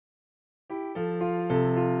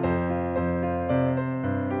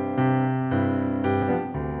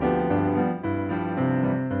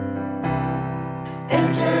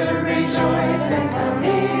Enter, rejoice, and come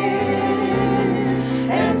in.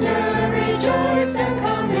 Enter, rejoice, and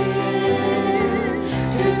come in.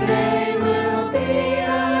 Today will be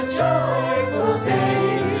a joyful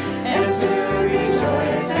day. Enter,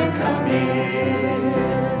 rejoice, and come in.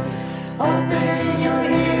 Open your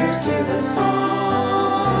ears to the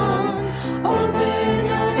song. Open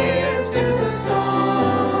your ears to the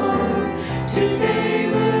song. Today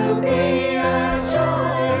will be a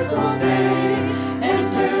joyful day.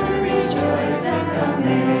 Enter, rejoice, and come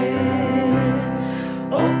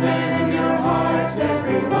in. Open your hearts,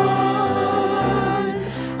 everyone.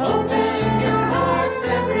 Open your hearts,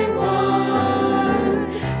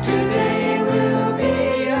 everyone. Today will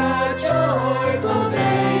be a joyful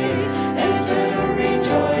day. Enter,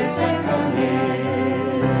 rejoice, and come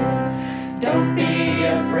in. Don't be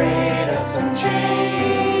afraid of some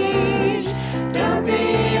change. Don't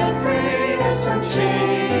be afraid of some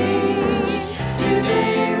change.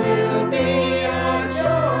 Today will be a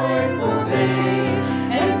joyful day.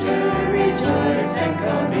 Enter, rejoice, and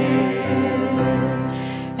come in.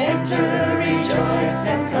 Enter, rejoice,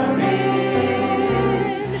 and come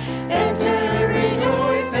in. Enter,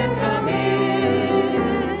 rejoice, and come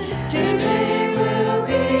in. Today will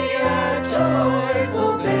be a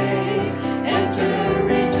joyful day. Enter,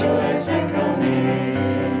 rejoice, and come in.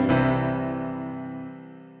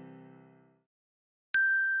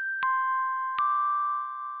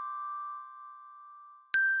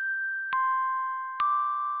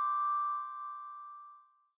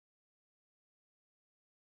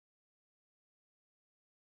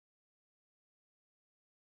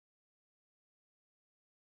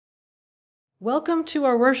 Welcome to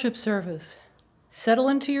our worship service. Settle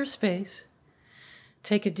into your space.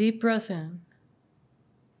 Take a deep breath in.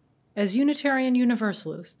 As Unitarian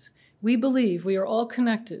Universalists, we believe we are all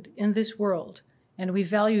connected in this world, and we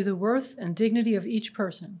value the worth and dignity of each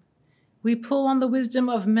person. We pull on the wisdom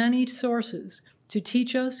of many sources to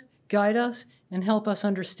teach us, guide us, and help us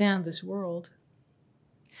understand this world.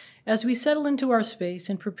 As we settle into our space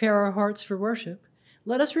and prepare our hearts for worship,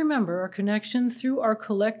 let us remember our connection through our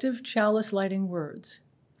collective chalice lighting words.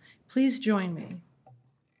 Please join me.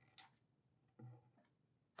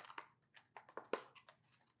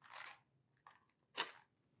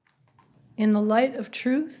 In the light of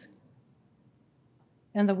truth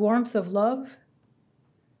and the warmth of love,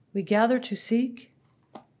 we gather to seek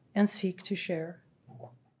and seek to share.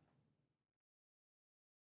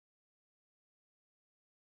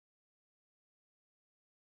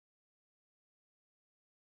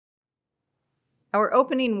 Our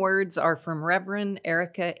opening words are from Reverend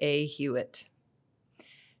Erica A. Hewitt.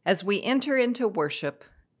 As we enter into worship,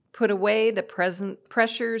 put away the present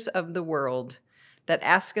pressures of the world that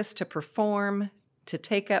ask us to perform, to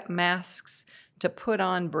take up masks, to put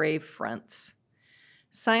on brave fronts.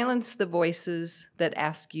 Silence the voices that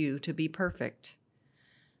ask you to be perfect.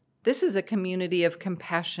 This is a community of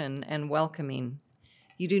compassion and welcoming.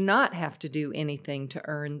 You do not have to do anything to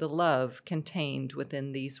earn the love contained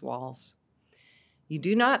within these walls. You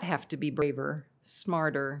do not have to be braver,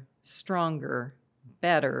 smarter, stronger,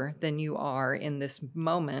 better than you are in this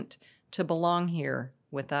moment to belong here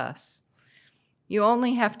with us. You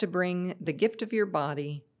only have to bring the gift of your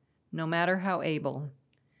body, no matter how able,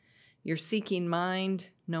 your seeking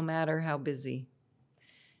mind, no matter how busy,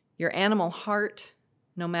 your animal heart,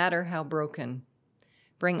 no matter how broken.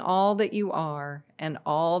 Bring all that you are and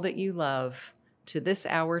all that you love to this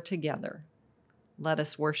hour together. Let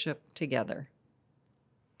us worship together.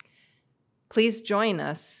 Please join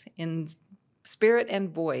us in spirit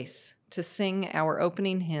and voice to sing our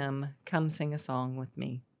opening hymn, Come Sing a Song with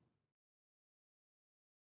Me.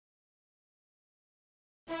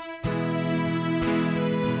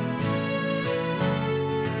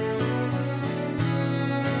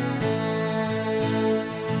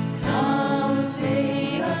 Come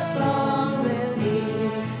sing a song with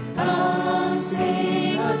me. Come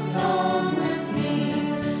sing a song with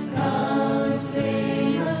me. Come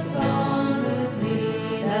sing a song with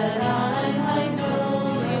me, that I might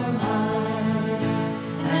know your mind.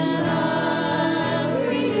 And I'll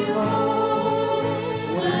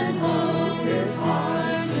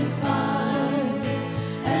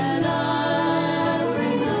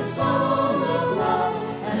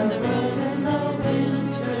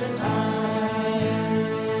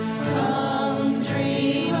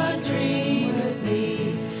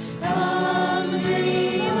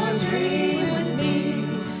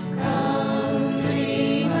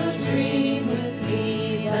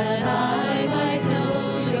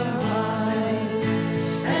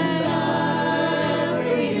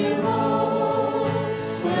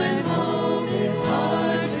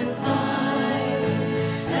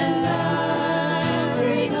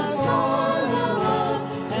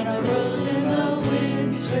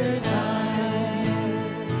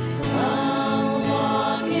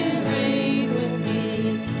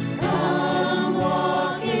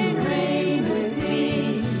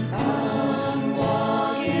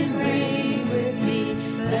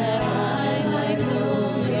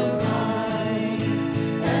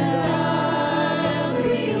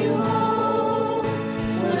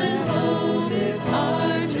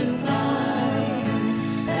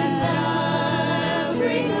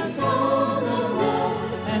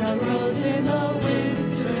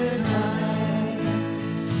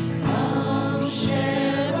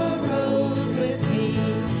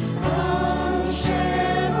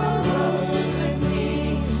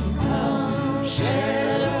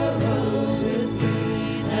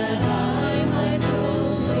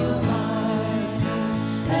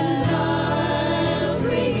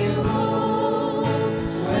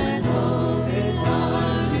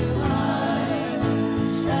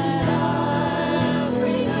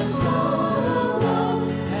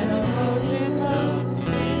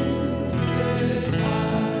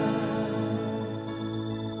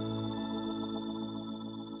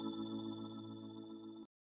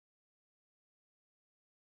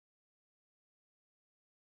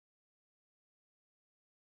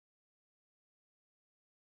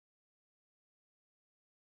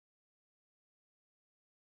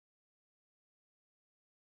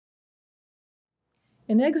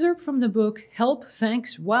An excerpt from the book Help,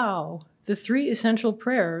 Thanks, Wow, The 3 Essential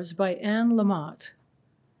Prayers by Anne Lamott.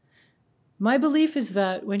 My belief is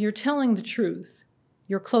that when you're telling the truth,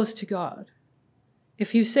 you're close to God.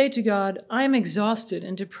 If you say to God, I'm exhausted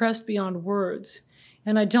and depressed beyond words,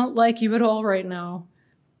 and I don't like you at all right now,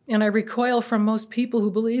 and I recoil from most people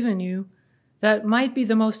who believe in you, that might be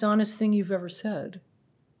the most honest thing you've ever said.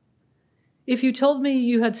 If you told me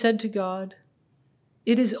you had said to God,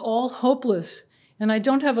 it is all hopeless, and I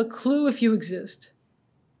don't have a clue if you exist,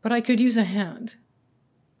 but I could use a hand,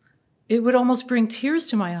 it would almost bring tears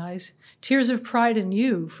to my eyes, tears of pride in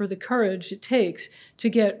you for the courage it takes to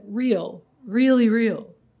get real, really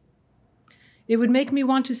real. It would make me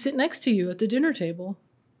want to sit next to you at the dinner table.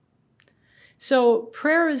 So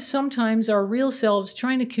prayer is sometimes our real selves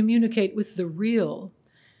trying to communicate with the real,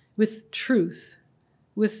 with truth,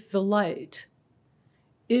 with the light.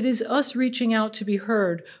 It is us reaching out to be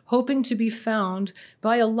heard, hoping to be found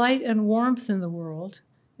by a light and warmth in the world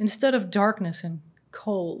instead of darkness and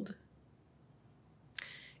cold.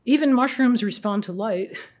 Even mushrooms respond to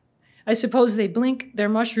light. I suppose they blink their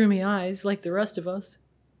mushroomy eyes like the rest of us.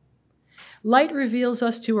 Light reveals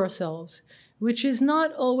us to ourselves, which is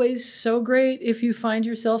not always so great if you find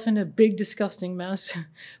yourself in a big, disgusting mess,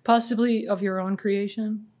 possibly of your own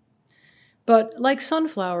creation. But like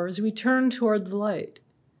sunflowers, we turn toward the light.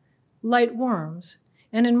 Light warms,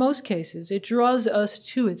 and in most cases, it draws us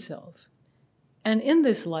to itself. And in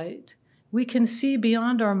this light, we can see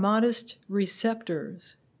beyond our modest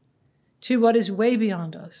receptors to what is way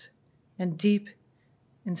beyond us and deep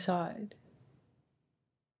inside.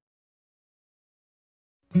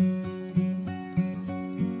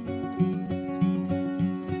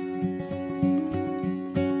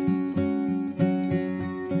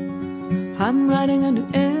 I'm writing a new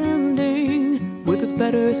ending with a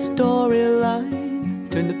better storyline.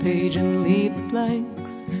 Turn the page and leave the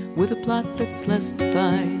blanks with a plot that's less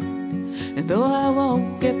defined. And though I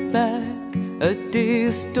won't get back a day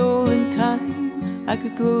of stolen time, I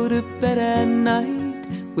could go to bed at night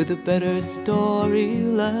with a better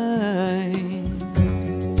storyline.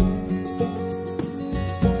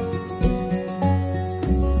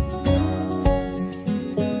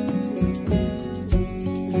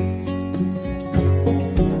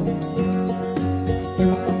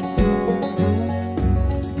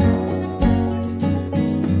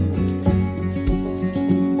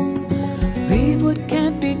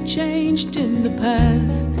 Changed in the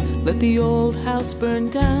past, let the old house burn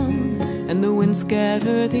down and the wind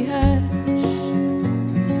scatter the ash.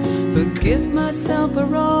 Forgive myself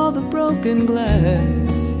for all the broken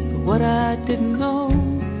glass, for what I didn't know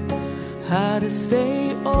how to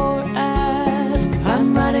say or ask.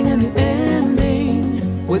 I'm writing a new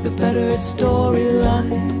ending with a better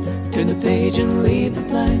storyline. Turn the page and leave the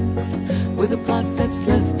blanks with a plot that's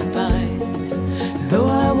less defined. Though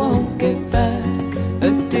I won't get back a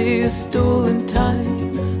day of stolen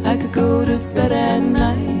time, I could go to bed at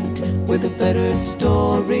night with a better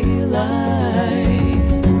storyline.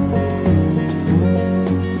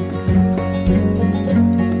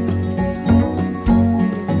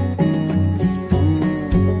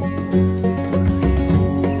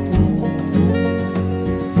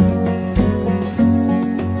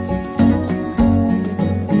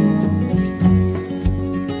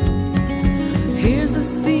 Here's a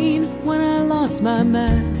scene when I lost my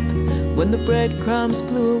map, when the breadcrumbs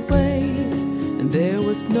blew away and there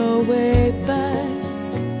was no way back.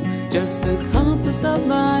 Just the compass of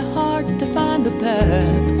my heart to find the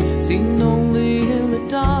path, seen only in the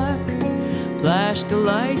dark. Flashed a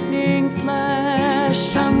lightning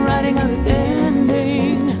flash. I'm writing a new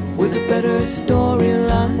ending with a better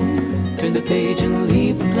storyline. Turn the page and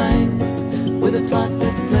leave the blanks with a plot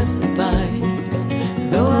that's less defined.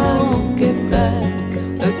 Though I won't get back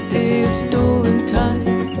a day of stolen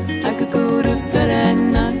time, I could go to bed at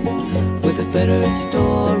night with a better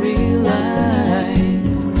storyline.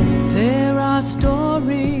 There are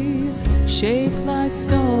stories shaped like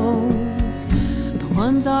stones, the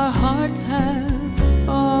ones our hearts have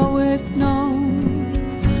always known,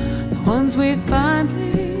 the ones we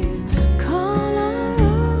finally call our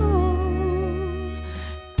own.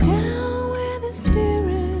 Down where the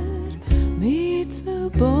spirit meets the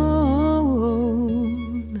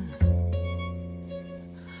bone,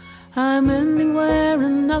 I'm ending where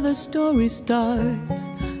another story starts.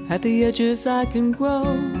 At the edges I can grow,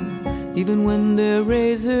 even when they're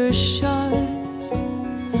razor sharp.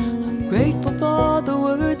 I'm grateful for the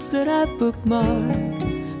words that I bookmarked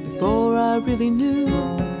before I really knew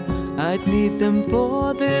I'd need them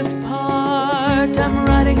for this part. I'm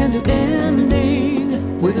writing a new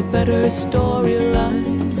ending with a better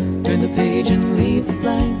storyline. Turn the page and leave the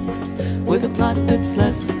blanks with a plot that's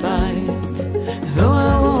less defined. Though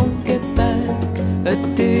I won't get back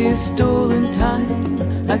a day of stolen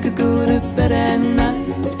time, I could go to bed at night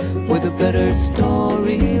with a better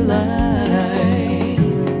storyline.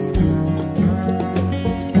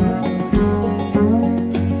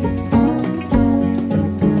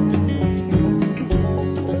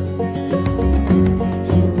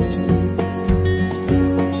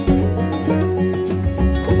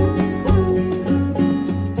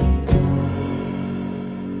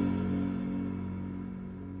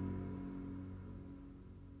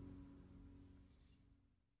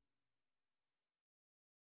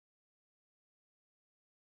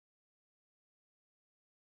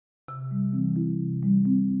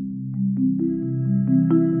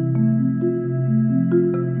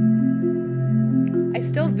 I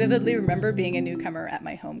still vividly remember being a newcomer at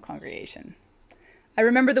my home congregation. I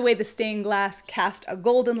remember the way the stained glass cast a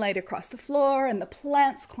golden light across the floor and the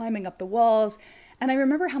plants climbing up the walls, and I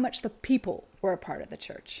remember how much the people were a part of the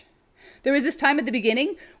church. There was this time at the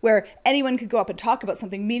beginning where anyone could go up and talk about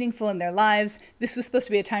something meaningful in their lives. This was supposed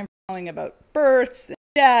to be a time for telling about births and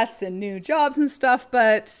deaths and new jobs and stuff,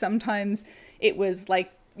 but sometimes it was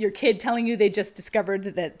like your kid telling you they just discovered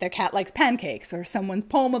that their cat likes pancakes, or someone's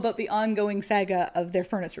poem about the ongoing saga of their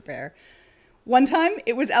furnace repair. One time,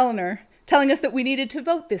 it was Eleanor telling us that we needed to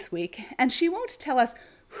vote this week, and she won't tell us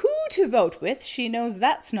who to vote with. She knows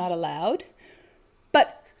that's not allowed.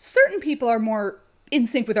 But certain people are more in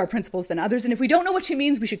sync with our principles than others, and if we don't know what she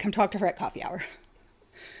means, we should come talk to her at coffee hour.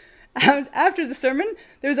 After the sermon,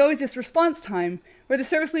 there's always this response time where the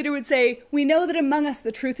service leader would say, "We know that among us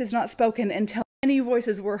the truth is not spoken until many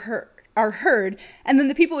voices are heard," and then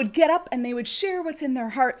the people would get up and they would share what's in their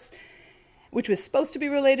hearts, which was supposed to be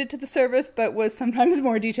related to the service, but was sometimes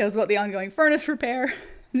more details about the ongoing furnace repair.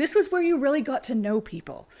 And this was where you really got to know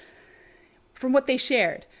people from what they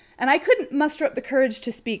shared. And I couldn't muster up the courage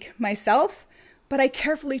to speak myself, but I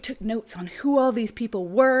carefully took notes on who all these people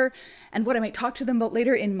were and what I might talk to them about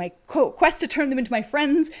later in my quest to turn them into my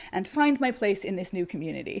friends and find my place in this new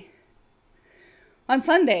community. On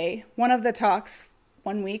Sunday, one of the talks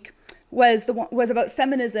one week was about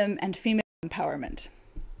feminism and female empowerment.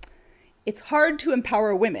 "It's hard to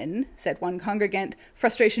empower women," said one congregant,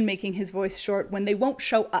 frustration making his voice short, "when they won't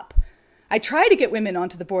show up. I try to get women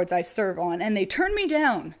onto the boards I serve on, and they turn me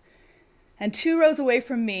down." And 2 rows away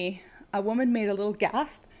from me, a woman made a little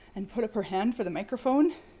gasp and put up her hand for the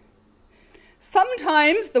microphone.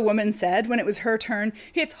 "Sometimes," the woman said when it was her turn,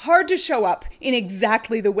 "it's hard to show up in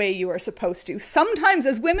exactly the way you are supposed to. Sometimes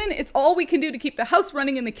as women, it's all we can do to keep the house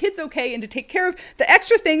running and the kids okay and to take care of the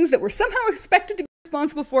extra things that we're somehow expected to be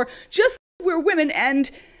responsible for just because we're women."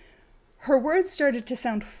 And her words started to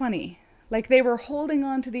sound funny, like they were holding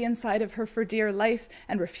on to the inside of her for dear life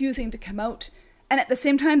and refusing to come out. And at the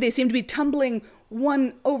same time, they seemed to be tumbling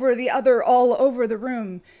one over the other all over the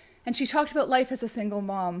room. And she talked about life as a single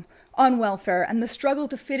mom, on welfare, and the struggle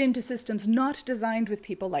to fit into systems not designed with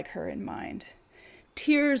people like her in mind.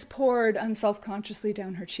 Tears poured unselfconsciously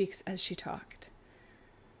down her cheeks as she talked.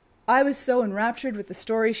 I was so enraptured with the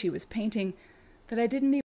story she was painting that I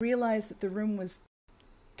didn't even realize that the room was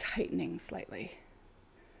tightening slightly.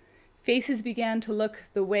 Faces began to look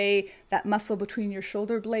the way that muscle between your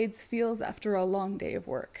shoulder blades feels after a long day of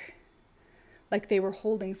work, like they were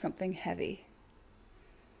holding something heavy.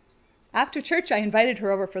 After church, I invited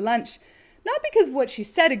her over for lunch, not because of what she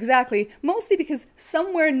said exactly, mostly because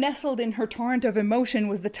somewhere nestled in her torrent of emotion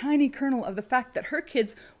was the tiny kernel of the fact that her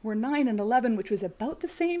kids were 9 and 11, which was about the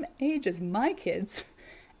same age as my kids,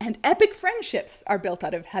 and epic friendships are built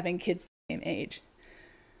out of having kids the same age.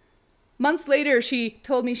 Months later, she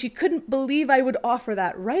told me she couldn't believe I would offer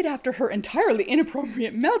that right after her entirely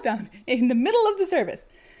inappropriate meltdown in the middle of the service.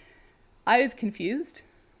 I was confused.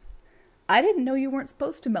 I didn't know you weren't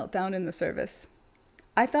supposed to melt down in the service.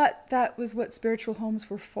 I thought that was what spiritual homes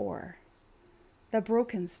were for. The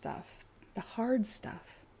broken stuff, the hard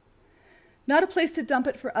stuff. Not a place to dump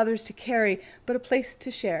it for others to carry, but a place to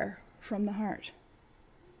share from the heart.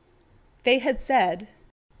 They had said,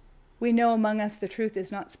 "We know among us the truth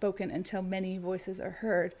is not spoken until many voices are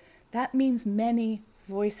heard." That means many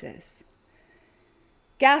voices.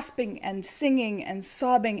 Gasping and singing and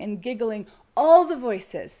sobbing and giggling, all the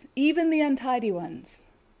voices, even the untidy ones.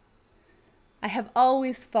 I have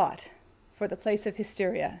always fought for the place of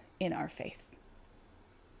hysteria in our faith.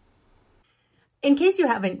 In case you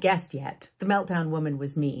haven't guessed yet, the Meltdown Woman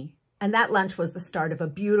was me. And that lunch was the start of a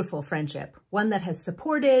beautiful friendship, one that has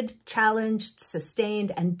supported, challenged,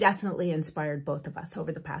 sustained, and definitely inspired both of us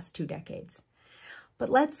over the past 2 decades. But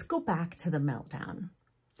let's go back to the meltdown.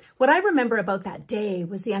 What I remember about that day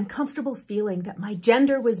was the uncomfortable feeling that my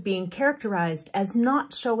gender was being characterized as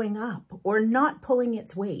not showing up or not pulling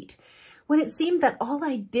its weight, when it seemed that all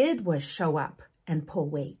I did was show up and pull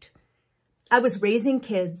weight. I was raising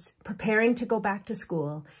kids, preparing to go back to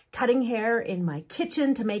school, cutting hair in my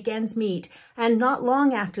kitchen to make ends meet, and not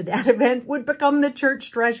long after that event would become the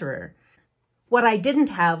church treasurer. What I didn't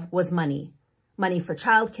have was money. Money for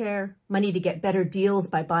childcare, money to get better deals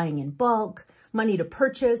by buying in bulk, money to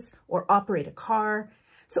purchase or operate a car.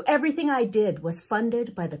 So everything I did was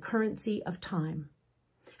funded by the currency of time.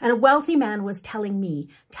 And a wealthy man was telling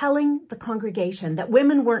the congregation, that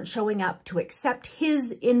women weren't showing up to accept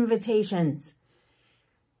his invitations.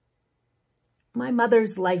 My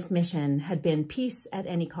mother's life mission had been peace at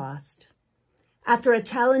any cost. After a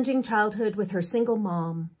challenging childhood with her single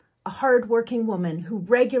mom, a hard-working woman who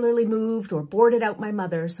regularly moved or boarded out my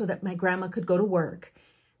mother so that my grandma could go to work,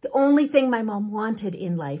 the only thing my mom wanted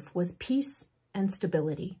in life was peace and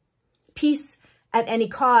stability. Peace at any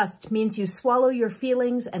cost means you swallow your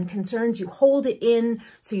feelings and concerns, you hold it in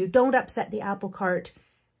so you don't upset the apple cart.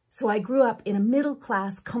 So I grew up in a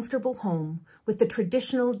middle-class, comfortable home with the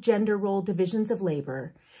traditional gender role divisions of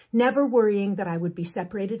labor, never worrying that I would be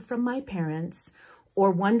separated from my parents or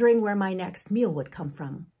wondering where my next meal would come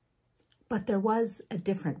from. But there was a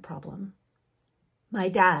different problem. My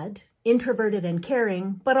dad, introverted and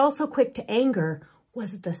caring, but also quick to anger,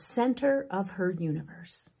 was the center of her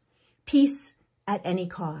universe. Peace at any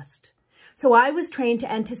cost. So I was trained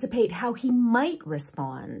to anticipate how he might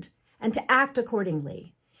respond and to act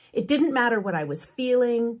accordingly. It didn't matter what I was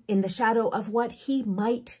feeling in the shadow of what he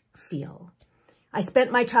might feel. I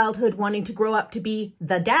spent my childhood wanting to grow up to be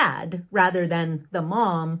the dad rather than the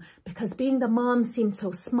mom, because being the mom seemed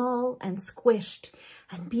so small and squished,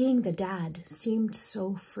 and being the dad seemed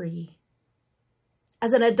so free.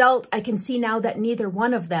 As an adult, I can see now that neither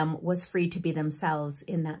one of them was free to be themselves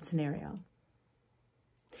in that scenario.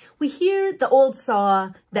 We hear the old saw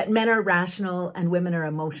that men are rational and women are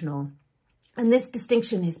emotional. And this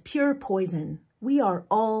distinction is pure poison. We are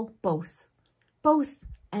all both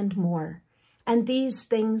and more. And these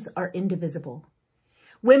things are indivisible.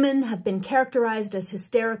 Women have been characterized as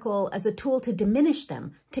hysterical as a tool to diminish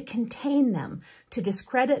them, to contain them, to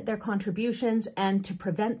discredit their contributions, and to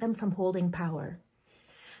prevent them from holding power.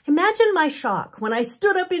 Imagine my shock when I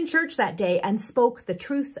stood up in church that day and spoke the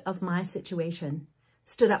truth of my situation.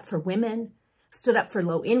 Stood up for women, stood up for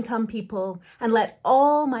low-income people, and let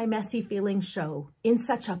all my messy feelings show in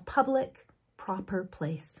such a public, proper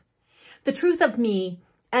place. The truth of me,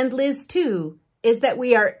 and Liz too, is that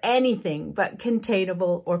we are anything but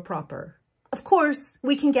containable or proper. Of course,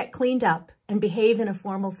 we can get cleaned up and behave in a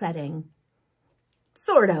formal setting.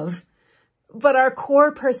 Sort of. But our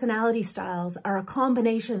core personality styles are a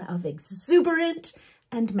combination of exuberant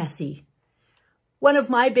and messy. One of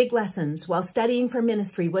my big lessons while studying for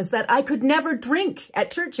ministry was that I could never drink at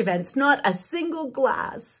church events, not a single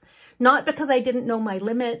glass. Not because I didn't know my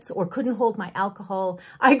limits or couldn't hold my alcohol.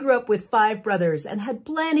 I grew up with 5 brothers and had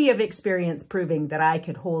plenty of experience proving that I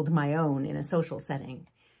could hold my own in a social setting.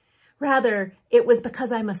 Rather, it was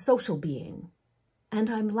because I'm a social being and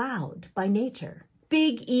I'm loud by nature.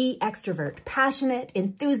 Big E extrovert, passionate,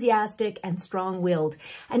 enthusiastic, and strong-willed.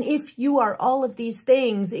 And if you are all of these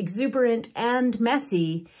things, exuberant and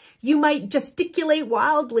messy, you might gesticulate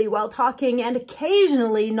wildly while talking and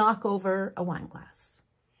occasionally knock over a wine glass.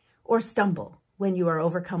 Or stumble when you are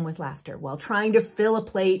overcome with laughter while trying to fill a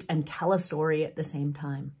plate and tell a story at the same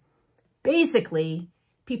time. Basically,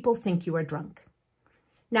 people think you are drunk.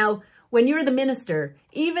 Now, when you're the minister,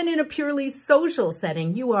 even in a purely social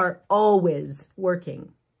setting, you are always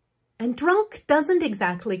working. And drunk doesn't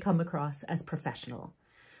exactly come across as professional.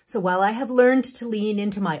 So while I have learned to lean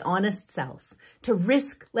into my honest self, to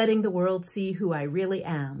risk letting the world see who I really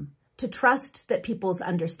am, to trust that people's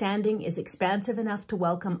understanding is expansive enough to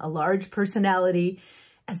welcome a large personality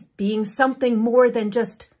as being something more than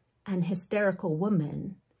just an hysterical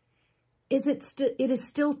woman, it is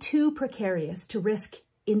still too precarious to risk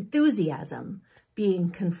enthusiasm being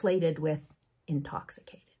conflated with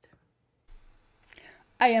intoxicated.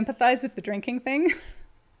 I empathize with the drinking thing.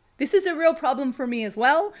 This is a real problem for me as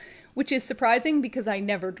well, which is surprising because I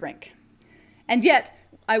never drink. And yet,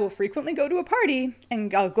 I will frequently go to a party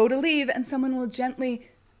and I'll go to leave and someone will gently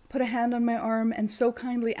put a hand on my arm and so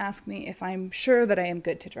kindly ask me if I'm sure that I am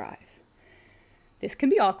good to drive. This can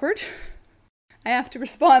be awkward. I have to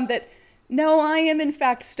respond that no, I am in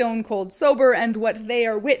fact stone cold sober, and what they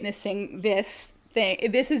are witnessing this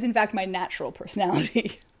is in fact my natural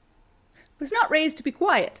personality. I was not raised to be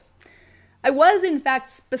quiet. I was in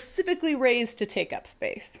fact specifically raised to take up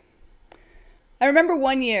space. I remember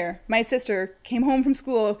one year, my sister came home from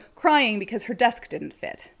school crying because her desk didn't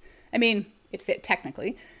fit. I mean, it fit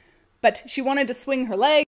technically, but she wanted to swing her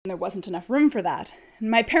leg and there wasn't enough room for that. And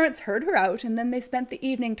my parents heard her out, and then they spent the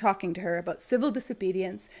evening talking to her about civil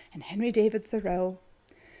disobedience and Henry David Thoreau.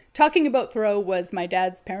 Talking about Thoreau was my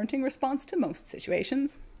dad's parenting response to most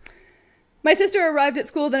situations. My sister arrived at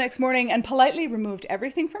school the next morning and politely removed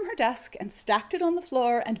everything from her desk and stacked it on the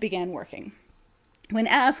floor and began working. When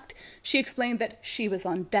asked, she explained that she was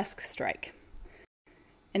on desk strike.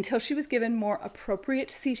 Until she was given more appropriate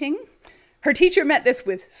seating, her teacher met this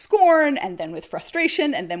with scorn, and then with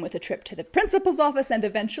frustration, and then with a trip to the principal's office, and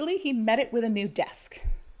eventually he met it with a new desk.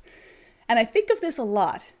 And I think of this a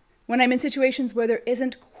lot when I'm in situations where there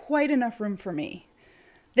isn't quite enough room for me.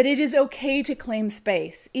 That it is okay to claim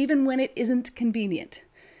space, even when it isn't convenient.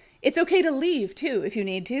 It's okay to leave, too, if you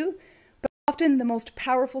need to, but often the most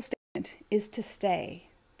powerful statement is to stay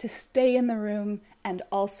in the room, and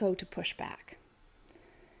also to push back.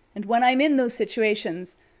 And when I'm in those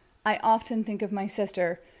situations, I often think of my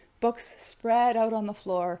sister, books spread out on the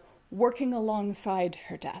floor, working alongside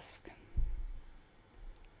her desk.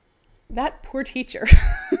 That poor teacher.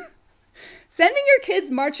 Sending your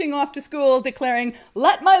kids marching off to school declaring,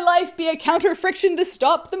 "Let my life be a counter-friction to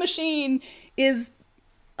stop the machine," is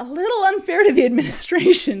a little unfair to the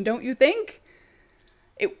administration, don't you think?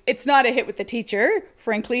 It's not a hit with the teacher.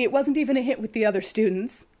 Frankly, it wasn't even a hit with the other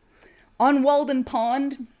students. On Walden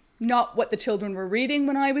Pond, not what the children were reading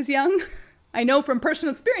when I was young. I know from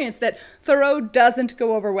personal experience that Thoreau doesn't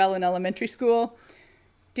go over well in elementary school.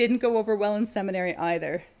 Didn't go over well in seminary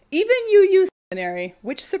either. Even UU seminary,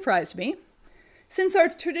 which surprised me. Since our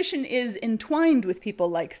tradition is entwined with people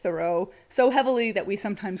like Thoreau so heavily that we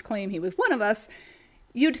sometimes claim he was one of us,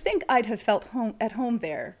 you'd think I'd have felt at home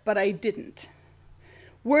there, but I didn't.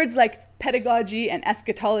 Words like pedagogy and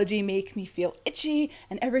eschatology make me feel itchy,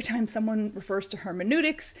 and every time someone refers to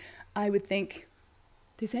hermeneutics, I would think,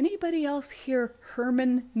 does anybody else hear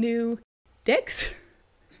hermeneutics?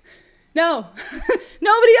 No,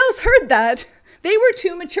 nobody else heard that. They were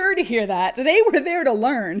too mature to hear that. They were there to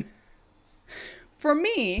learn. For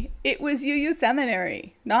me, it was UU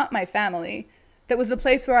Seminary, not my family, that was the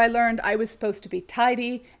place where I learned I was supposed to be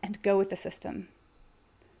tidy and go with the system.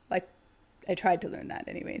 I tried to learn that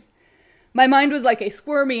anyways. My mind was like a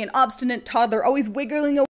squirmy and obstinate toddler, always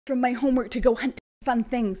wiggling away from my homework to go hunt fun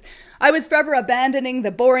things. I was forever abandoning the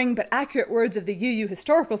boring but accurate words of the UU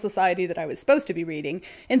Historical Society that I was supposed to be reading.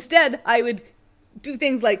 Instead, I would do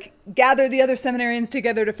things like gather the other seminarians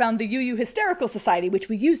together to found the UU Hysterical Society, which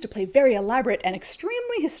we used to play very elaborate and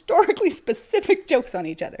extremely historically specific jokes on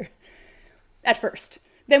each other. At first.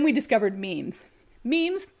 Then we discovered memes.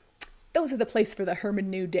 Memes? Those are the place for the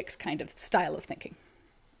hermeneutics kind of style of thinking.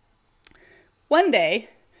 One day,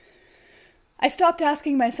 I stopped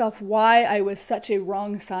asking myself why I was such a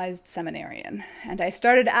wrong-sized seminarian, and I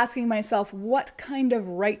started asking myself what kind of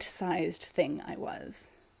right-sized thing I was.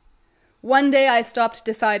 One day I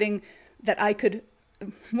decided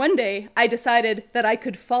that I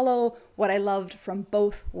could follow what I loved from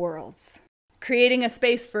both worlds, creating a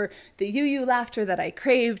space for the UU laughter that I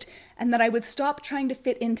craved, and that I would stop trying to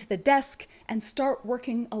fit into the desk and start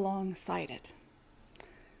working alongside it.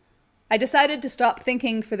 I decided to stop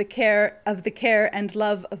thinking of the care and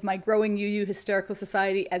love of my growing UU Hysterical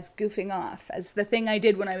Society as goofing off, as the thing I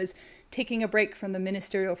did when I was taking a break from the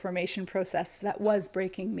ministerial formation process that was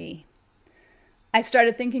breaking me. I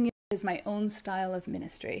started thinking of it as my own style of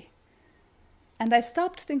ministry. And I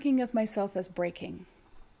stopped thinking of myself as breaking.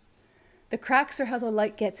 The cracks are how the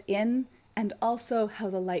light gets in, and also how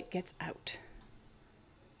the light gets out.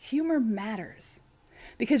 Humor matters,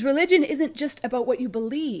 because religion isn't just about what you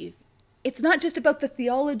believe. It's not just about the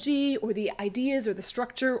theology or the ideas or the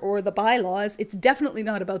structure or the bylaws. It's definitely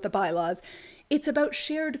not about the bylaws. It's about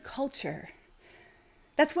shared culture.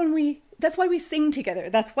 That's why we sing together.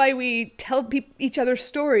 That's why we tell each other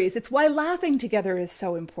stories. It's why laughing together is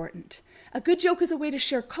so important. A good joke is a way to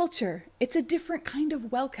share culture. It's a different kind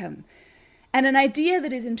of welcome. And an idea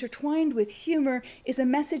that is intertwined with humor is a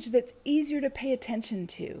message that's easier to pay attention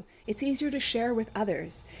to. It's easier to share with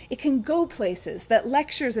others. It can go places that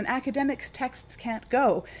lectures and academics texts can't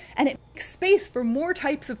go. And it makes space for more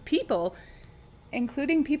types of people,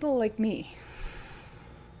 including people like me.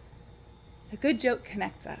 A good joke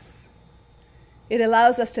connects us. It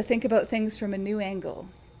allows us to think about things from a new angle.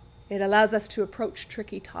 It allows us to approach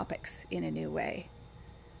tricky topics in a new way.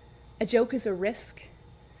 A joke is a risk.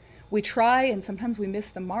 We try, and sometimes we miss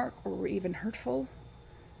the mark, or we're even hurtful.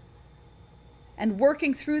 And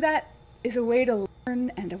working through that is a way to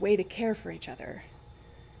learn and a way to care for each other.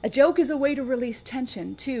 A joke is a way to release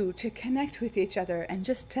tension, too, to connect with each other and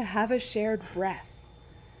just to have a shared breath.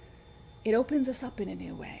 It opens us up in a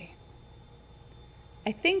new way.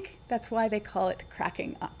 I think that's why they call it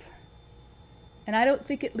cracking up. And I don't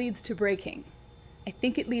think it leads to breaking. I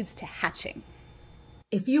think it leads to hatching.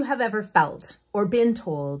 If you have ever felt or been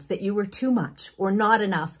told that you were too much or not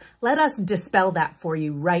enough, let us dispel that for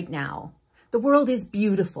you right now. The world is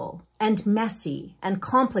beautiful and messy and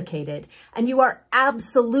complicated, and you are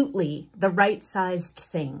absolutely the right-sized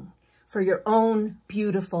thing for your own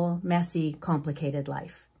beautiful, messy, complicated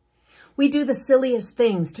life. We do the silliest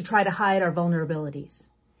things to try to hide our vulnerabilities.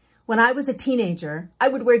 When I was a teenager, I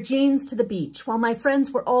would wear jeans to the beach while my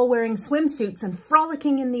friends were all wearing swimsuits and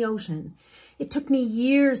frolicking in the ocean. It took me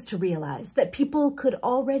years to realize that people could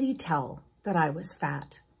already tell that I was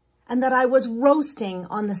fat and that I was roasting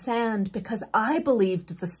on the sand because I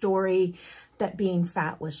believed the story that being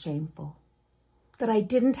fat was shameful, that I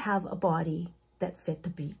didn't have a body that fit the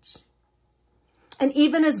beach. And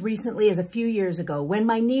even as recently as a few years ago, when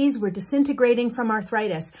my knees were disintegrating from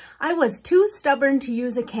arthritis, I was too stubborn to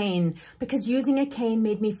use a cane because using a cane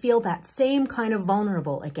made me feel that same kind of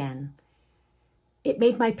vulnerable again. It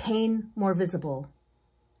made my pain more visible.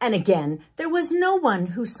 And again, there was no one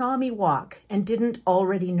who saw me walk and didn't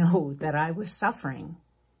already know that I was suffering.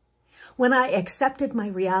 When I accepted my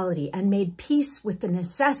reality and made peace with the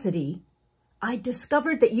necessity, I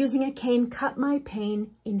discovered that using a cane cut my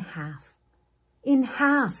pain in half. In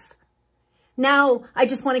half. Now I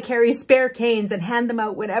just want to carry spare canes and hand them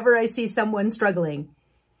out whenever I see someone struggling.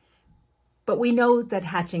 But we know that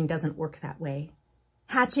hatching doesn't work that way.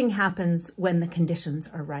 Hatching happens when the conditions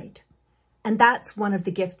are right. And that's one of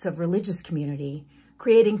the gifts of religious community,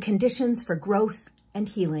 creating conditions for growth and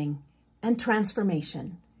healing and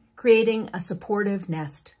transformation, creating a supportive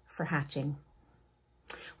nest for hatching.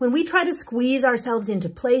 When we try to squeeze ourselves into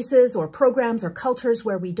places or programs or cultures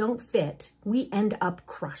where we don't fit, we end up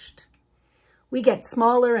crushed. We get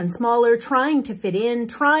smaller and smaller, trying to fit in,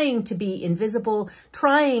 trying to be invisible,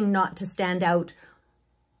 trying not to stand out,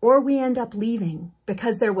 or we end up leaving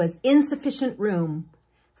because there was insufficient room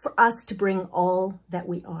for us to bring all that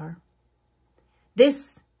we are.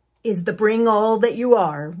 This is the bring all that you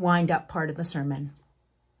are wind-up part of the sermon.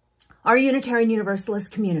 Our Unitarian Universalist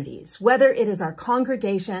communities, whether it is our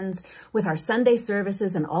congregations with our Sunday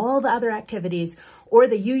services and all the other activities, or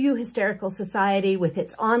the UU Hysterical Society with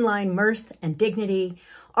its online mirth and dignity,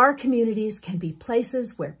 our communities can be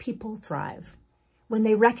places where people thrive when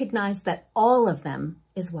they recognize that all of them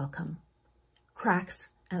is welcome, cracks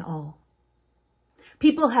and all.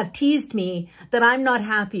 People have teased me that I'm not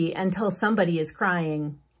happy until somebody is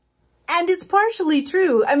crying. And it's partially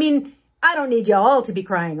true. I mean, I don't need you all to be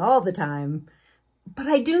crying all the time, but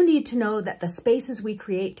I do need to know that the spaces we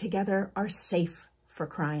create together are safe for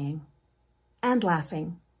crying and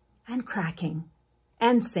laughing and cracking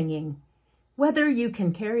and singing, whether you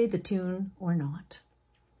can carry the tune or not.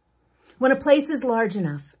 When a place is large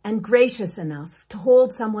enough and gracious enough to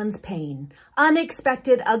hold someone's pain,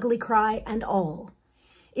 unexpected ugly cry and all,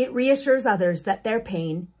 it reassures others that their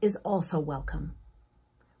pain is also welcome.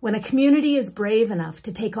 When a community is brave enough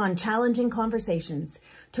to take on challenging conversations,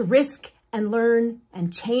 to risk and learn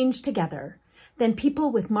and change together, then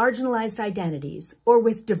people with marginalized identities or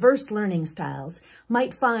with diverse learning styles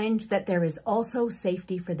might find that there is also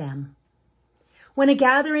safety for them. When a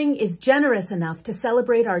gathering is generous enough to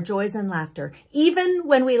celebrate our joys and laughter, even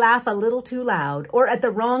when we laugh a little too loud or at the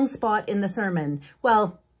wrong spot in the sermon,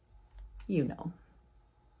 well, you know.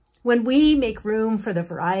 When we make room for the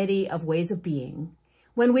variety of ways of being,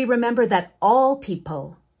 when we remember that all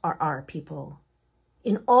people are our people,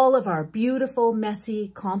 in all of our beautiful,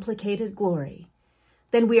 messy, complicated glory,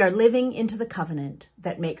 then we are living into the covenant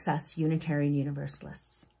that makes us Unitarian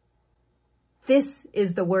Universalists. This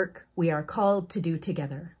is the work we are called to do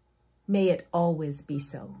together. May it always be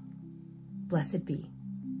so. Blessed be,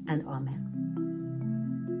 and amen.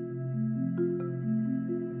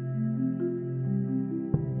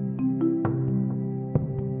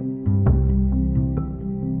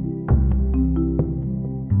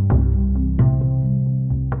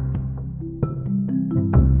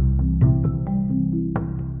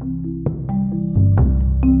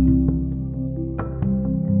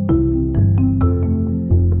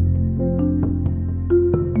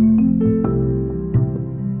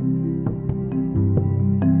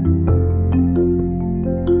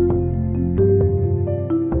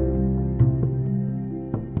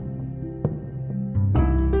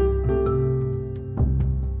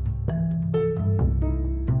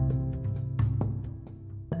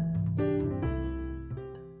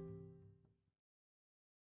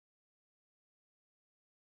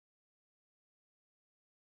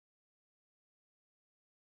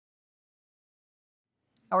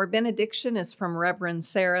 Our benediction is from Reverend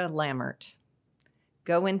Sarah Lammert.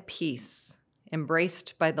 Go in peace,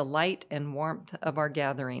 embraced by the light and warmth of our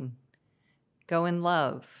gathering. Go in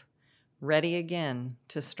love, ready again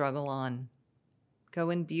to struggle on. Go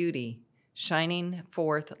in beauty, shining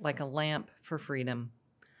forth like a lamp for freedom.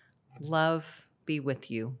 Love be with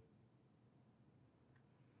you.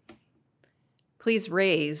 Please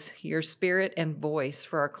raise your spirit and voice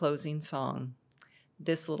for our closing song,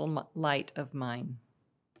 This Little Light of Mine.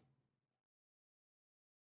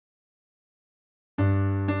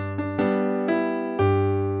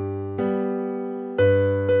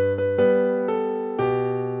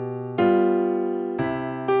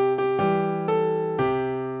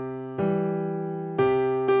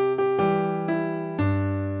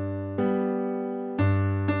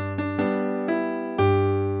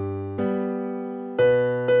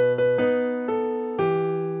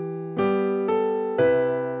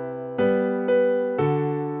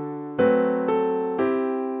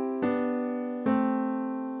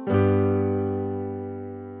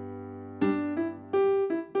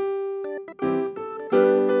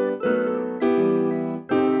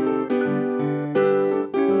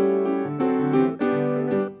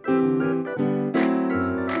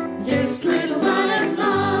 This little light of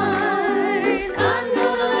mine, I'm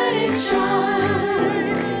gonna let it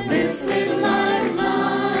shine. This little light of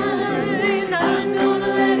mine, I'm gonna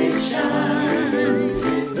let it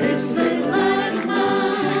shine. This little light of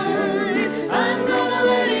mine, I'm gonna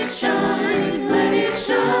let it shine. Let it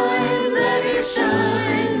shine, let it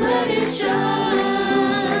shine, let it shine.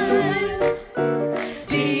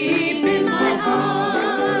 Deep in my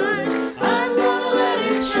heart, I'm gonna let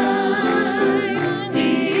it shine.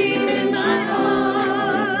 Deep in my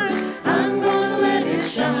heart, I'm gonna let it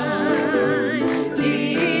shine.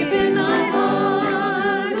 Deep in my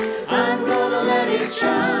heart, I'm gonna let it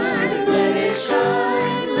shine. Let it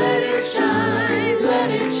shine, let it shine,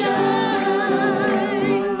 let it shine.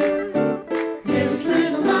 This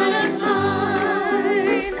little light of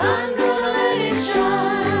mine, I'm gonna let it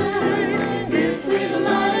shine. This little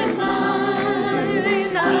light of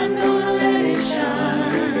mine, I'm gonna let it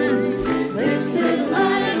shine. This little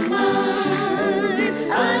light of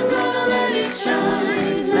mine, I'm gonna let it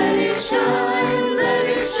shine. Let it shine, let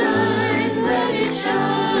it shine, let it shine.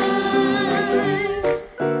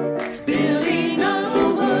 Building up a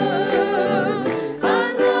world,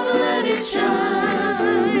 I'm gonna let it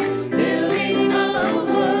shine. Building up a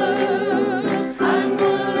world, I'm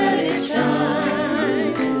gonna let it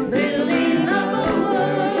shine. Building up a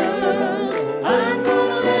world, I'm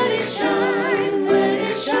gonna let it shine. Let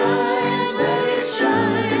it shine, let it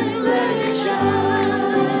shine, let it shine.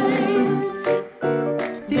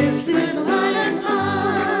 This little light of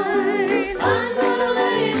mine, I'm gonna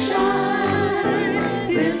let it shine.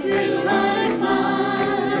 This little light of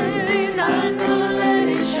mine, I'm gonna let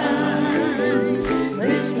it shine.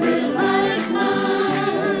 This little light of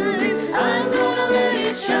mine, I'm gonna let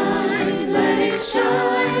it shine. Let it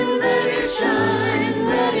shine, let it shine,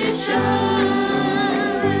 let it shine.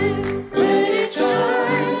 Let it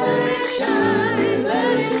shine, let it shine,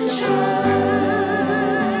 let it shine.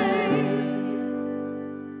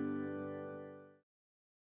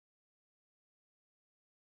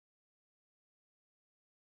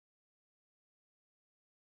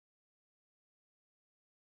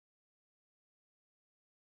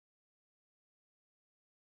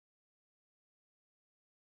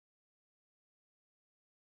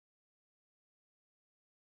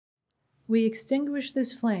 We extinguish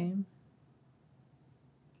this flame,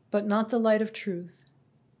 but not the light of truth,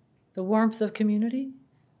 the warmth of community,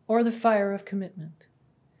 or the fire of commitment.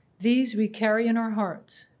 These we carry in our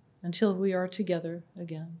hearts until we are together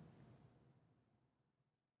again.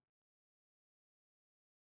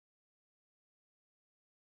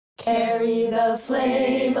 Carry the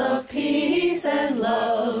flame of peace and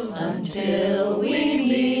love until we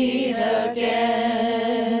meet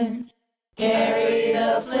again. Carry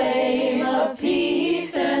the flame of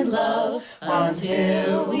peace and love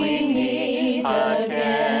until we meet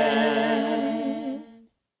again.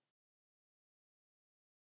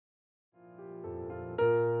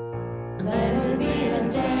 Let it be a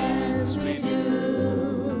dance we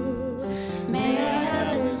do. May I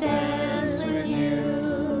have this dance with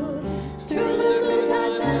you through the good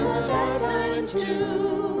times and the bad times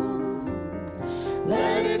too.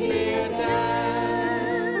 Let it be a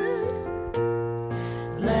dance.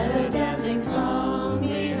 Let a dancing song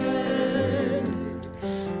be heard.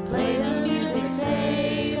 Play the music,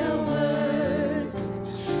 say the words,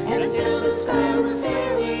 and fill the sky with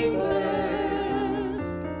sailing birds.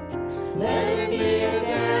 Let it be a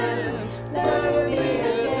dance. Let it be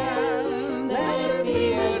a dance. Let it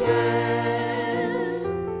be a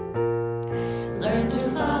Learn to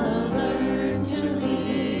follow, learn to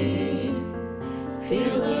lead.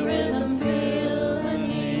 Feel the rhythm, feel the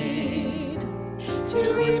need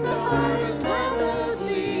to reap the harvest, plant the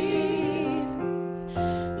seed.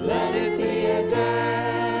 Let it be a dance.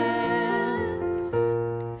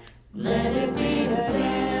 Let it be a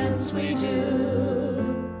dance we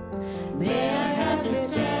do. May I have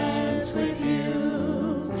this dance with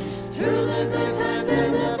you through the good times.